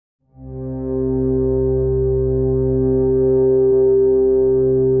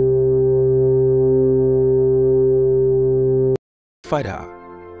Father,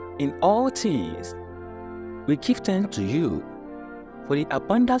 in all things, we give thanks to you for the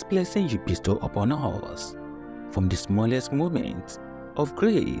abundant blessing you bestow upon us, from the smallest moment of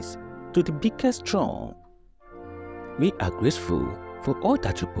grace to the biggest throne. We are grateful for all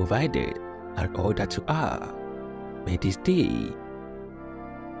that you provided and all that you are. May this day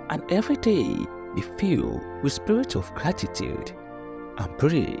and every day be filled with spirit of gratitude and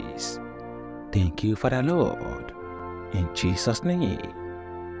praise. Thank you, Father Lord. In Jesus' name,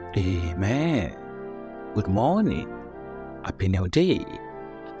 amen. Good morning. Happy New Day.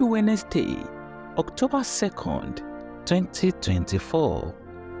 Happy Wednesday, October 2nd, 2024.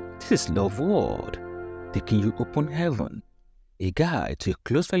 This is Love Word, taking you open heaven, a guide to a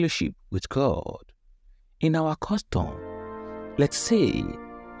close fellowship with God. In our custom, let's say,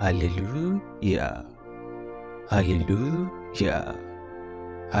 Hallelujah, Hallelujah,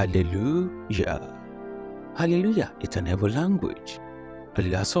 Hallelujah. Hallelujah is an every language.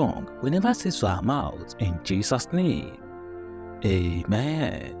 Hallelujah song we never cease to our mouths in Jesus' name.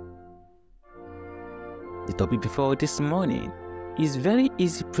 Amen. The topic before this morning is very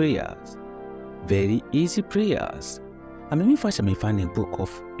easy prayers. Very easy prayers. And maybe first I may find the book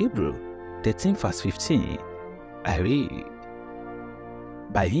of Hebrews 13 verse 15. I read,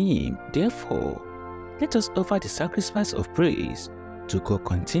 by him, therefore, let us offer the sacrifice of praise to God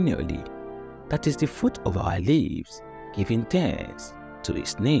continually. That is the fruit of our lips, giving thanks to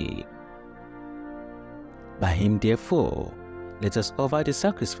his name. By him, therefore, let us offer the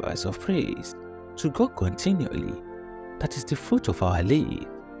sacrifice of praise to God continually. That is the fruit of our lips,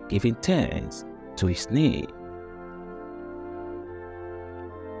 giving thanks to his name.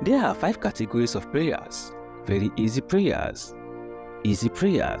 There are 5 categories of prayers. Very easy prayers,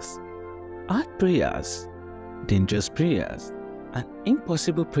 hard prayers, dangerous prayers, and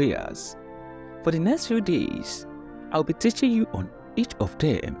impossible prayers. For the next few days, I'll be teaching you on each of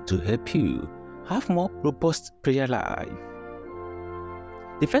them to help you have more robust prayer life.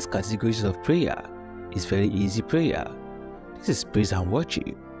 The first category of prayer is very easy prayer. This is praise and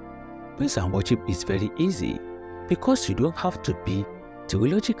worship. Praise and worship is very easy because you don't have to be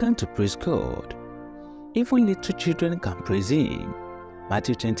theological to praise God. Even little children can praise him.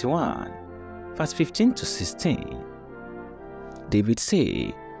 Matthew 21, verse 15 to 16. David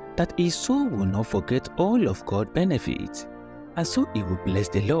said that his soul will not forget all of God's benefits, and so he will bless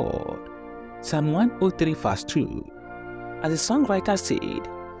the Lord. Psalm 103 verse 2. As the songwriter said,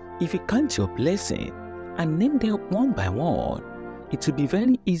 if you count your blessing and name them one by one, it will be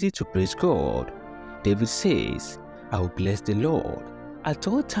very easy to praise God. David says, I will bless the Lord at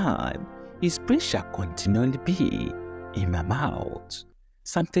all times. His praise shall continually be in my mouth.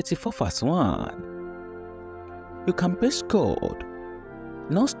 Psalm 34 verse 1. You can praise God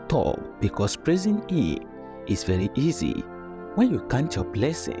non-stop because praising him is very easy. When you count your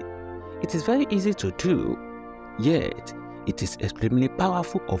blessing, it is very easy to do, yet it is extremely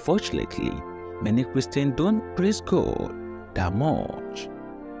powerful. Unfortunately, many Christians don't praise God that much.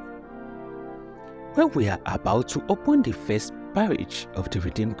 When we are about to open the first parish of the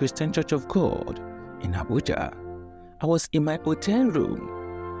Redeemed Christian Church of God in Abuja, I was in my hotel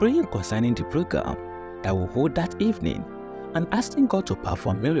room praying concerning the program that will hold that evening and asking God to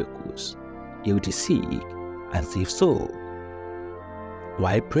perform miracles, heal the sick, and save souls.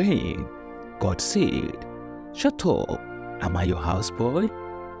 While praying, God said, shut up, am I your houseboy?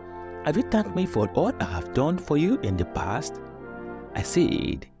 Have you thanked me for all I have done for you in the past? I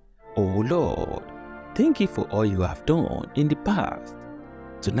said, oh Lord, thank you for all you have done in the past.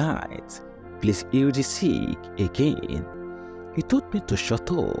 Tonight, please heal the sick again. He told me to shut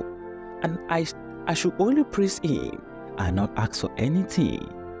up, and I should only praise him and not ask for anything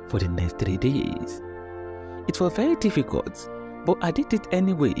for the next 3 days. It was very difficult, but I did it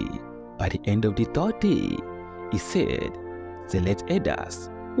anyway. By the end of the 3rd day, he said, select elders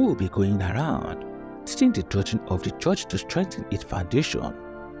who will be going around teaching the doctrine of the church to strengthen its foundation,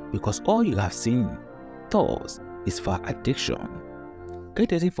 because all you have seen thus is for addiction.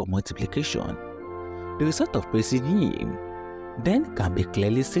 Get ready for multiplication. The result of praising him then can be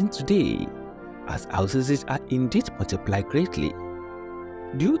clearly seen today, as houses are indeed multiplied greatly.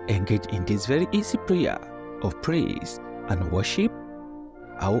 Do you engage in this very easy prayer of praise and worship?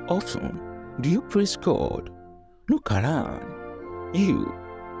 How often do you praise God? Look around you.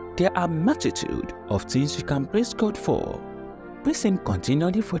 There are multitude of things you can praise God for. Praise him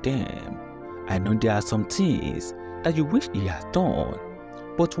continually for them. I know there are some things that you wish he has done,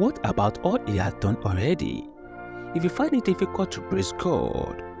 but what about all he has done already? If you find it difficult to praise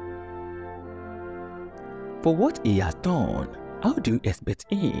God for what he has done, how do you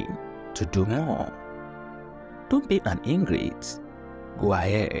expect him to do more? Don't be an ingrate. go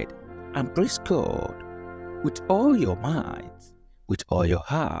ahead and praise God with all your might, with all your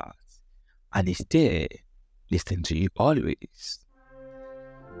heart, and He's there listening to you always.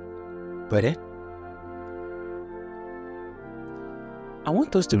 Brethren, I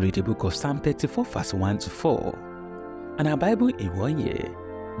want us to read the book of Psalm 34 verse 1 to 4 and our Bible in 1 year,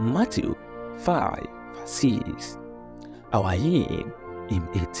 Matthew 5 verse 6. Our hymn, hymn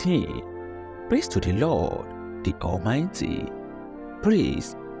 18, praise to the Lord, the Almighty.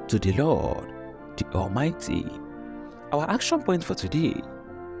 Praise to the Lord, the Almighty. Our action point for today: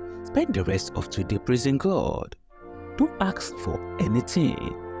 spend the rest of today praising God. Don't ask for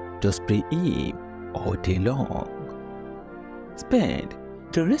anything, just pray Him all day long. Spend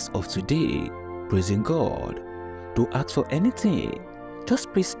the rest of today praising God. Don't ask for anything,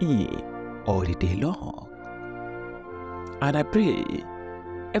 just praise Him all the day long. And I pray,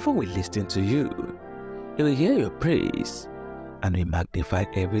 everyone will listen to you. He will hear your praise and will magnify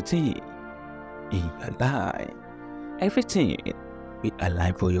everything in your life. Everything will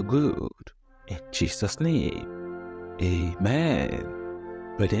align for your good. In Jesus' name, amen.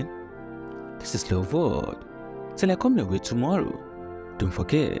 Brethren, this is Love Word. Till I come your way tomorrow, don't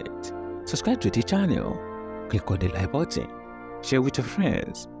forget, subscribe to the channel, click on the like button, share with your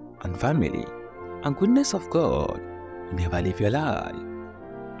friends and family, and goodness of God will never leave your life.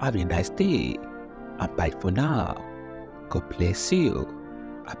 Have a nice day, and bye for now. God bless you.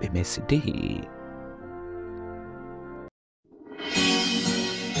 Happy Mercy Day.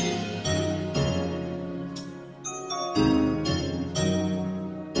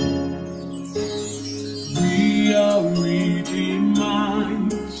 We are redeemed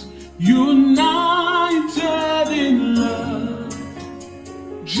minds, united in love.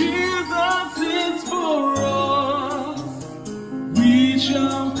 Jesus is for us. We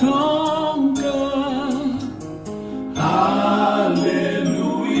shall conquer.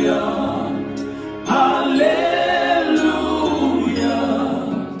 Hallelujah, hallelujah,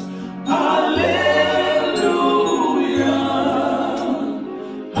 hallelujah,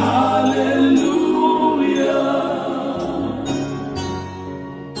 hallelujah.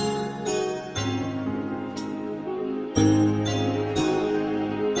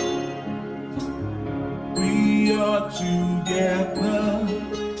 We are together,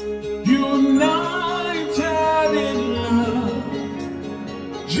 united in love.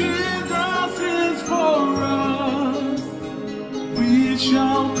 Jesus is for us. We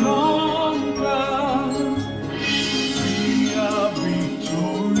shall conquer. We are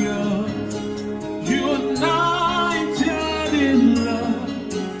victorious, united in love.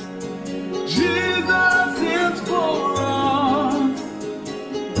 Jesus is for us.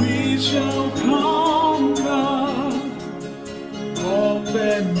 We shall conquer. All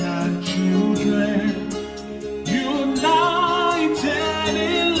men and children, united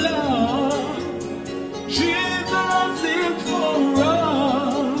in love. Jesus is for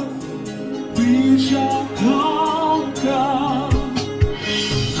us. We shall conquer.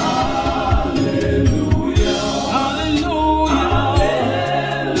 Hallelujah, hallelujah,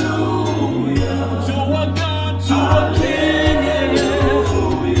 hallelujah. To our God, to our King,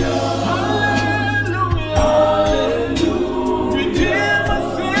 hallelujah, hallelujah. Redeemer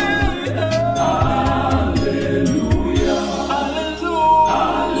sing, hallelujah,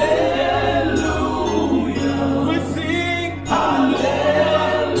 hallelujah. We sing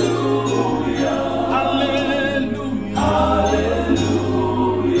hallelujah, hallelujah.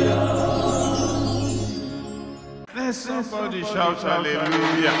 Let somebody shout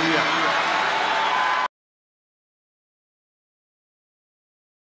hallelujah.